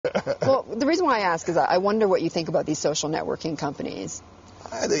the reason why I ask is I wonder what you think about these social networking companies.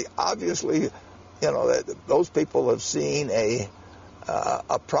 I think obviously, that those people have seen a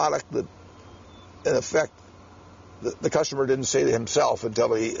product that, in effect, the customer didn't see to himself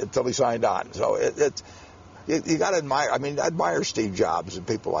until he signed on. So you got to admire. I mean, I admire Steve Jobs and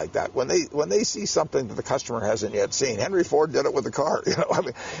people like that when they see something that the customer hasn't yet seen. Henry Ford did it with the car. I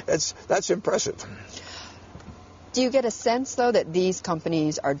mean, that's impressive. Do you get a sense, though, that these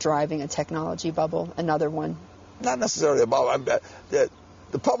companies are driving a technology bubble, another one? Not necessarily a bubble.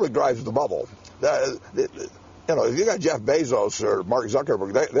 The public drives the bubble. If you got Jeff Bezos or Mark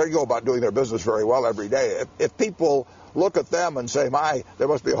Zuckerberg, they go about doing their business very well every day. If people look at them and say, there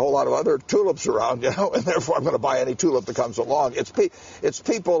must be a whole lot of other tulips around, and therefore I'm going to buy any tulip that comes along. It's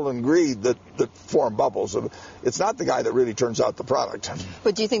people and greed that form bubbles. It's not the guy that really turns out the product.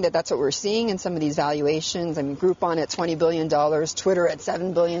 But do you think that that's what we're seeing in some of these valuations? I mean, Groupon at $20 billion, Twitter at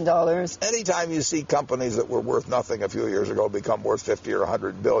 $7 billion. Anytime you see companies that were worth nothing a few years ago become worth 50 or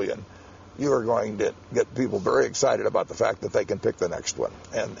 100 billion, you are going to get people very excited about the fact that they can pick the next one.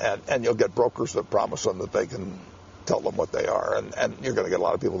 And you'll get brokers that promise them that they can tell them what they are, and you're going to get a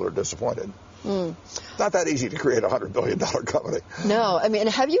lot of people that are disappointed. It's not that easy to create a $100 billion company. No, I mean,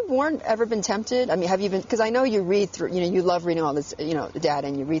 have you, Warren, ever been tempted? I mean, have you been, because I know you read through, you love reading all this, data,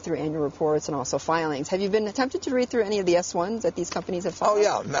 and you read through annual reports and also filings. Have you been tempted to read through any of the S1s that these companies have filed? Oh,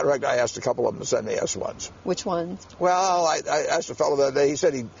 yeah. Matter of fact, I asked a couple of them to send me S1s. Which ones? Well, I asked a fellow the other day. He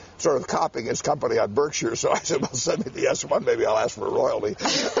said he'd sort of copying his company on Berkshire, so I said, well, send me the S1. Maybe I'll ask for a royalty.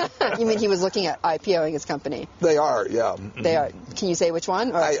 You mean he was looking at IPOing his company? They are, yeah. They are. Can you say which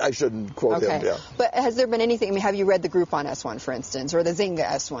one? Or? I shouldn't quote him, yeah. But has there been anything, I mean, have you read the Groupon S1, for instance, or the Zynga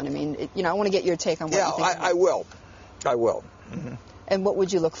S1? I mean, I want to get your take on what you think. Yeah, I will. I will. Mm-hmm. And what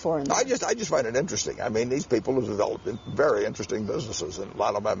would you look for in that? I just find it interesting. I mean, these people have developed very interesting businesses and a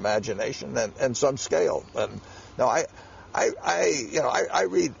lot of imagination and some scale. And no, I read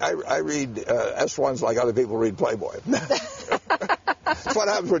S1s like other people read Playboy. That's what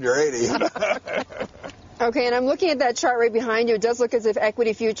happens when you're 80. Okay, and I'm looking at that chart right behind you. It does look as if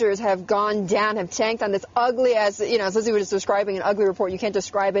equity futures have gone down, have tanked on this ugly, as Lizzie was describing an ugly report. You can't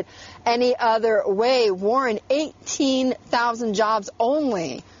describe it any other way. Warren, 18,000 jobs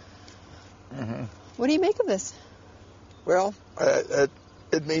only. Mm-hmm. What do you make of this? Well,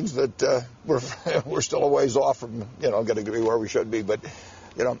 it means that we're still a ways off from getting to be where we should be. But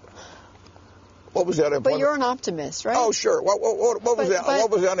what was the unemployment? But you're an optimist, right? Oh, sure. What was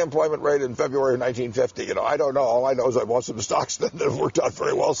the unemployment rate in February of 1950? I don't know. All I know is I bought some stocks that have worked out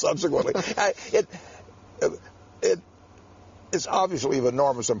very well subsequently. It's obviously of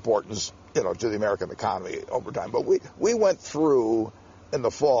enormous importance, to the American economy over time. But we went through in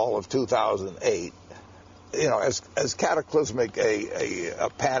the fall of 2008. As cataclysmic a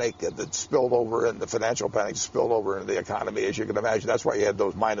panic that spilled over, and the financial panic spilled over into the economy, as you can imagine. That's why you had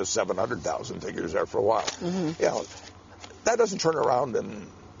those minus 700,000 figures there for a while. Mm-hmm. That doesn't turn around in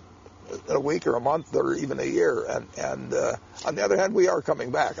a week or a month or even a year. And on the other hand, we are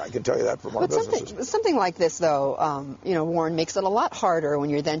coming back. I can tell you that from our businesses. Something like this, though, Warren, makes it a lot harder when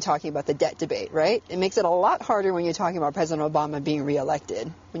you're then talking about the debt debate, right? It makes it a lot harder when you're talking about President Obama being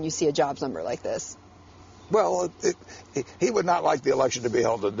reelected, when you see a jobs number like this. Well, he would not like the election to be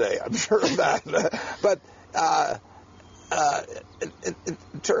held today, I'm sure of that. But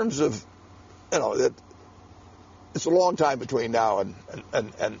in terms of, it's a long time between now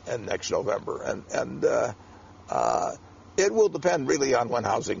and next November. And it will depend really on when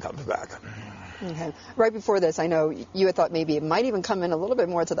housing comes back. Okay. Right before this, I know you had thought maybe it might even come in a little bit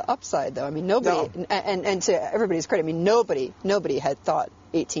more to the upside, though. I mean, nobody, no. and to everybody's credit, I mean, nobody had thought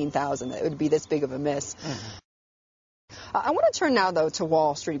 18,000 that it would be this big of a miss. Mm-hmm. I want to turn now, though, to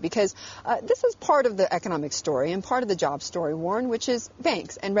Wall Street, because this is part of the economic story and part of the job story, Warren, which is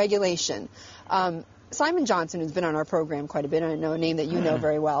banks and regulation. Simon Johnson, who's been on our program quite a bit, and I know a name that you know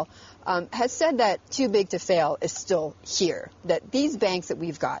very well, has said that too big to fail is still here, that these banks that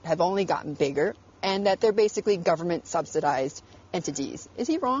we've got have only gotten bigger, and that they're basically government-subsidized entities. Is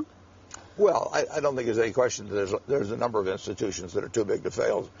he wrong? Well, I don't think there's any question that there's a number of institutions that are too big to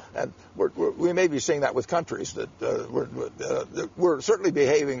fail, and we may be seeing that with countries that we're certainly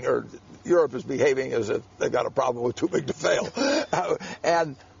behaving, or Europe is behaving as if they've got a problem with too big to fail,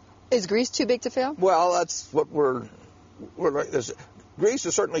 and. Is Greece too big to fail? Well, that's what we're Greece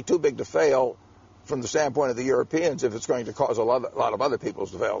is certainly too big to fail from the standpoint of the Europeans if it's going to cause a lot of other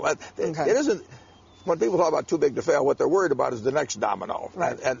people's to fail. It isn't. When people talk about too big to fail, what they're worried about is the next domino,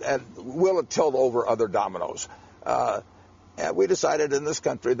 right. and will it tilt over other dominoes? And we decided in this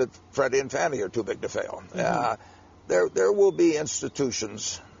country that Freddie and Fannie are too big to fail. Mm-hmm. There will be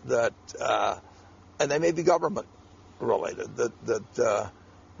institutions and they may be government related,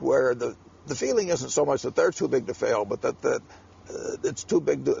 where the feeling isn't so much that they're too big to fail, but that it's too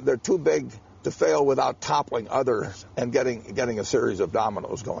big. They're too big to fail without toppling others and getting a series of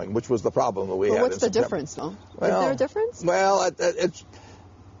dominoes going, which was the problem that we had. What's the difference, though? Well, is there a difference? Well,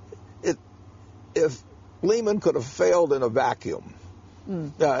 if Lehman could have failed in a vacuum,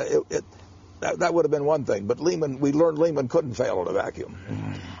 that would have been one thing. But we learned Lehman couldn't fail in a vacuum.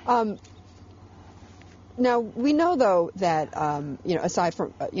 Now we know, though, that aside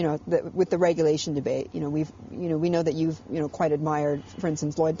from with the regulation debate, we know that you've quite admired, for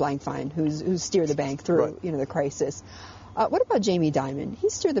instance, Lloyd Blankfein, who's steered the bank through the crisis. What about Jamie Dimon? He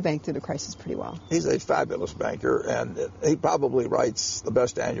steered the bank through the crisis pretty well. He's a fabulous banker, and he probably writes the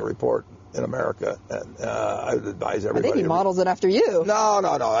best annual report in America. And I would advise everybody. I think he models it after you. No.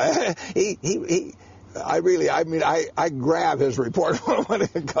 I grab his report when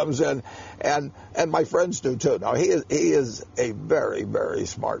it comes in, and my friends do too. Now he is a very, very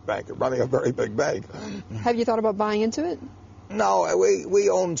smart banker running a very big bank. Have you thought about buying into it? No, we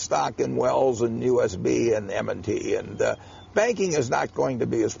own stock in Wells and USB and M&T, and banking is not going to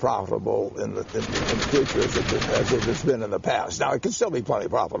be as profitable in the future as it's been in the past. Now it can still be plenty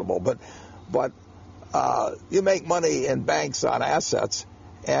profitable, but you make money in banks on assets,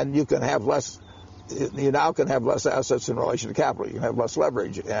 and you can have less. You now can have less assets in relation to capital. You can have less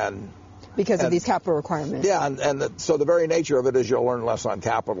leverage, and because of these capital requirements. Yeah, so the very nature of it is you'll earn less on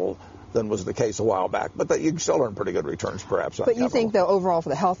capital than was the case a while back. But you can still earn pretty good returns, perhaps. On capital. You think, though, overall for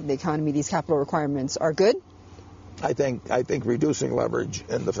the health of the economy, these capital requirements are good? I think reducing leverage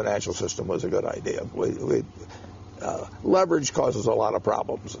in the financial system was a good idea. Leverage causes a lot of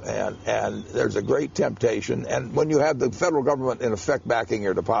problems, and there's a great temptation. And when you have the federal government, in effect, backing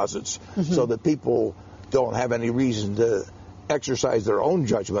your deposits so that people don't have any reason to exercise their own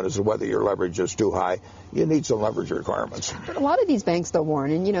judgment as to whether your leverage is too high, you need some leverage requirements. But a lot of these banks, though,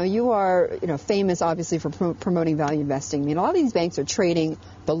 Warren, and you are famous, obviously, for promoting value investing. I mean, a lot of these banks are trading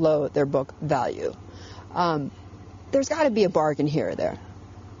below their book value. There's got to be a bargain here or there.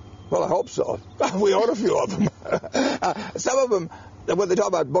 Well, I hope so. We own a few of them. Some of them, when they talk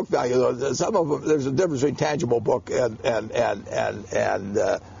about book value, though, some of them, there's a difference between tangible book and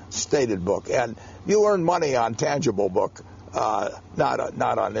stated book. And you earn money on tangible book, not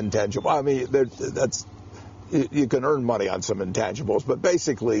on intangible. I mean, you can earn money on some intangibles, but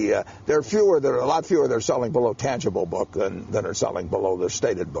basically there are a lot fewer that are selling below tangible book than are selling below their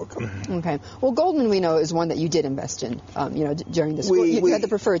stated book. Okay. Well, Goldman, we know, is one that you did invest in, during this. You had the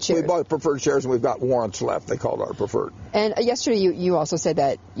preferred shares. We bought preferred shares, and we've got warrants left. They called our preferred. And yesterday you also said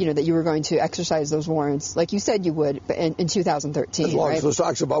that, that you were going to exercise those warrants, like you said you would, in 2013, as long as the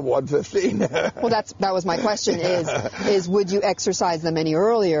stock's above 115. Well, that was my question, is would you exercise them any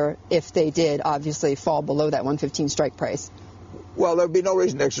earlier if they did, obviously, fall below that 115 strike price? Well, there'd be no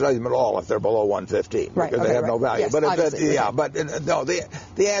reason to exercise them at all if they're below 115, right, because they have no value. Yes, but no,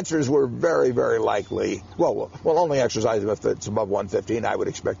 the answers were very, very likely. Well, we'll only exercise them if it's above 115. I would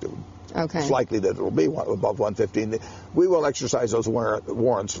expect it's likely that it'll be above 115. We will exercise those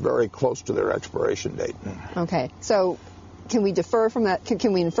warrants very close to their expiration date. Okay, so can we defer from that?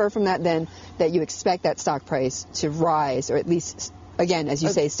 Can we infer from that then that you expect that stock price to rise, or at least, again, as you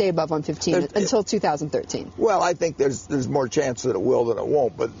say, stay above 115 until 2013? Well, I think there's more chance that it will than it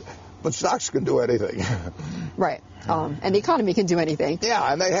won't, but stocks can do anything. Right. And the economy can do anything.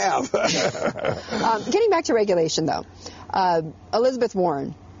 Yeah, and they have. Getting back to regulation, though, Elizabeth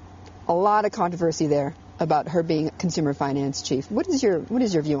Warren, a lot of controversy there about her being consumer finance chief. What is your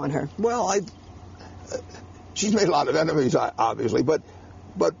view on her? Well, she's made a lot of enemies, obviously, but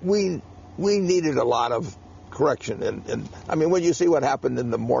we needed a lot of correction. And I mean, when you see what happened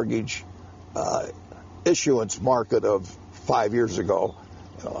in the mortgage issuance market of 5 years ago,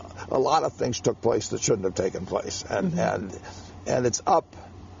 a lot of things took place that shouldn't have taken place, and it's up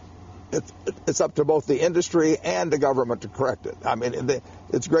to both the industry and the government to correct it. I mean,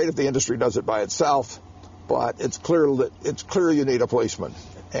 it's great if the industry does it by itself, but it's clear you need a policeman,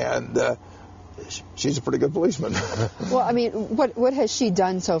 and she's a pretty good policeman. Well, I mean, what has she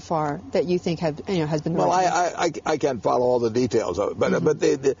done so far that you think has been? Well, I can't follow all the details of it, but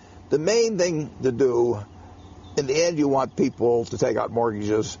the main thing to do, in the end, you want people to take out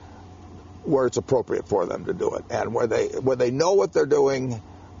mortgages where it's appropriate for them to do it, and where they know what they're doing,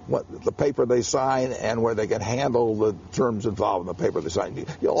 what the paper they sign, and where they can handle the terms involved in the paper they sign.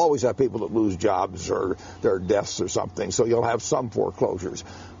 You'll always have people that lose jobs or there are deaths or something, so you'll have some foreclosures.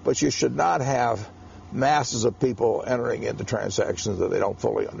 But you should not have masses of people entering into transactions that they don't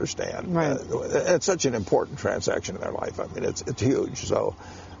fully understand. Right. It's such an important transaction in their life. I mean, it's huge. So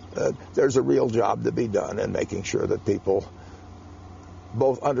there's a real job to be done in making sure that people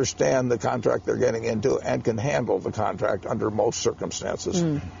both understand the contract they're getting into and can handle the contract under most circumstances.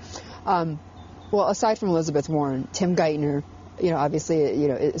 Well, aside from Elizabeth Warren, Tim Geithner, obviously,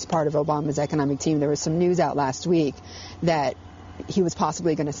 is part of Obama's economic team. There was some news out last week that he was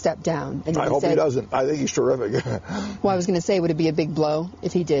possibly going to step down. And I hope he doesn't. I think he's terrific. Well, I was going to say, would it be a big blow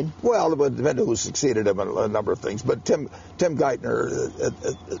if he did? Well, it would depend on who succeeded him on a number of things. But Tim Geithner,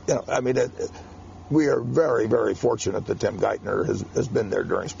 we are very, very fortunate that Tim Geithner has been there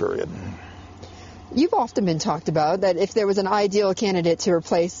during this period. You've often been talked about that if there was an ideal candidate to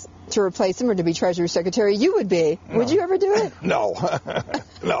replace him or to be Treasury Secretary, you would be. No. Would you ever do it? No.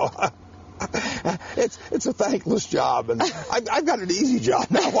 No. It's a thankless job, and I've got an easy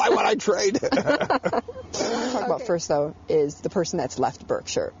job now. Why would I trade? What I want to talk about first, though, is the person that's left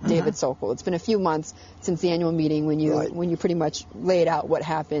Berkshire, David Sokol. It's been a few months since the annual meeting when you pretty much laid out what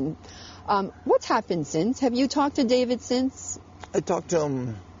happened. What's happened since? Have you talked to David since? I talked to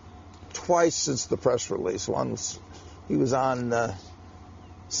him twice since the press release. Once he was on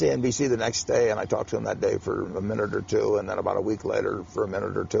CNBC the next day, and I talked to him that day for a minute or two, and then about a week later for a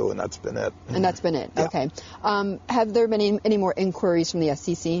minute or two, and that's been it. And that's been it. Yeah. Okay. Have there been any more inquiries from the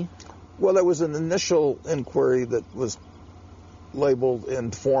SEC? Well, there was an initial inquiry that was labeled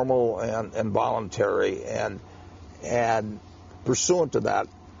informal and voluntary, and pursuant to that,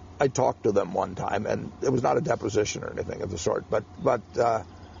 I talked to them one time, and it was not a deposition or anything of the sort, but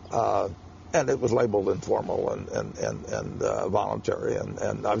and it was labeled informal and voluntary,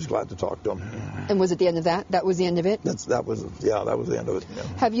 and I was glad to talk to him. And was it the end of that? That was the end of it? That was the end of it. Yeah.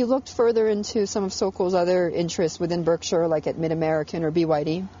 Have you looked further into some of Sokol's other interests within Berkshire, like at Mid-American or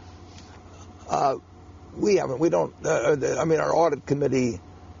BYD? We haven't. We don't. Our audit committee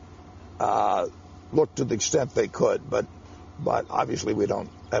looked to the extent they could, but obviously we don't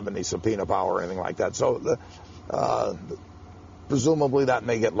have any subpoena power or anything like that. So presumably that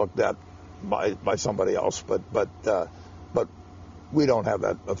may get looked at by somebody else, but we don't have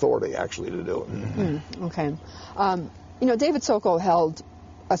that authority actually to do it. Okay. David Sokol held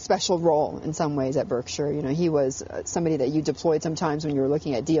a special role in some ways at Berkshire. He was somebody that you deployed sometimes when you were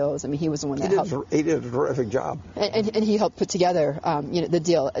looking at deals. I mean, he was the one that helped. He did a terrific job. And he helped put together, the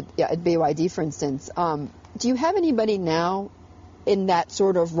deal at BYD, for instance. Do you have anybody now in that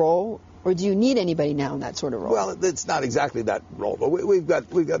sort of role? Or do you need anybody now in that sort of role? Well, it's not exactly that role, but we've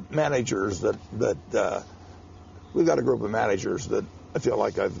got managers that we've got a group of managers that I feel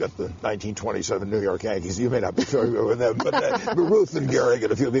like I've got the 1927 New York Yankees. You may not be familiar with them, but Ruth and Gehrig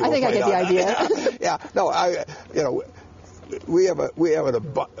and a few people. I think I get the idea. Yeah, no, we have an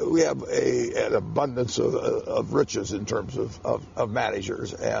abundance of riches in terms of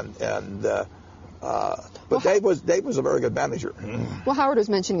managers but Dave was a very good manager. Well, Howard was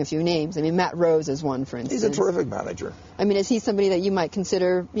mentioning a few names. I mean, Matt Rose is one, for instance. He's a terrific manager. I mean, is he somebody that you might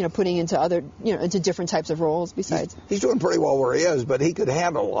consider, putting into other, into different types of roles besides? He's doing pretty well where he is, but he could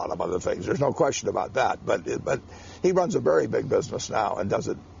handle a lot of other things. There's no question about that. But he runs a very big business now and does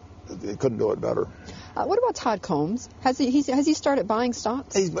it. He couldn't do it better. What about Todd Combs? Has he started buying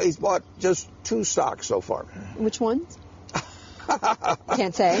stocks? He's bought just 2 stocks so far. Which ones?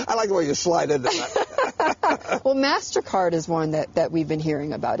 Can't say. I like the way you slide into that. Well, MasterCard is one that we've been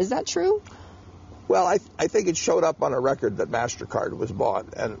hearing about. Is that true? Well, I think it showed up on a record that MasterCard was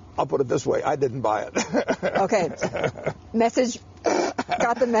bought, and I'll put it this way, I didn't buy it. Okay. Got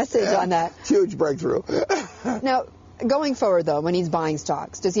the message on that. Huge breakthrough. Now, going forward, though, when he's buying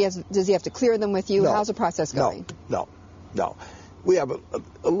stocks, does he have to clear them with you? No. How's the process going? No. We have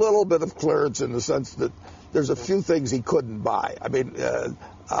a little bit of clearance in the sense that there's a few things he couldn't buy. I mean,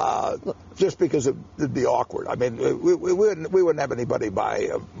 just because it'd be awkward. I mean, we wouldn't have anybody buy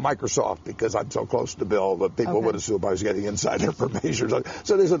Microsoft because I'm so close to Bill that people would assume I was getting inside information.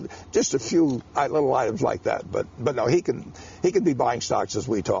 So there's just a few little items like that. But no, he can be buying stocks as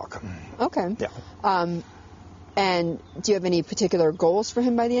we talk. Okay. Yeah. And do you have any particular goals for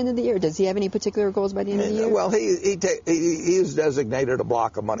him by the end of the year? Does he have any particular goals by the end of the year? Well, he has designated a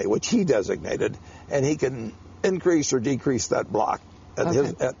block of money, which he designated, and he can increase or decrease that block at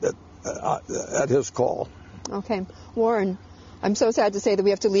his call. Okay. Warren, I'm so sad to say that we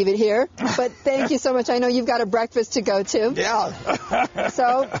have to leave it here, but thank you so much. I know you've got a breakfast to go to. Yeah.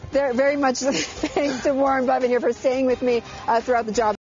 So very much thanks to Warren Buffett here for staying with me throughout the job.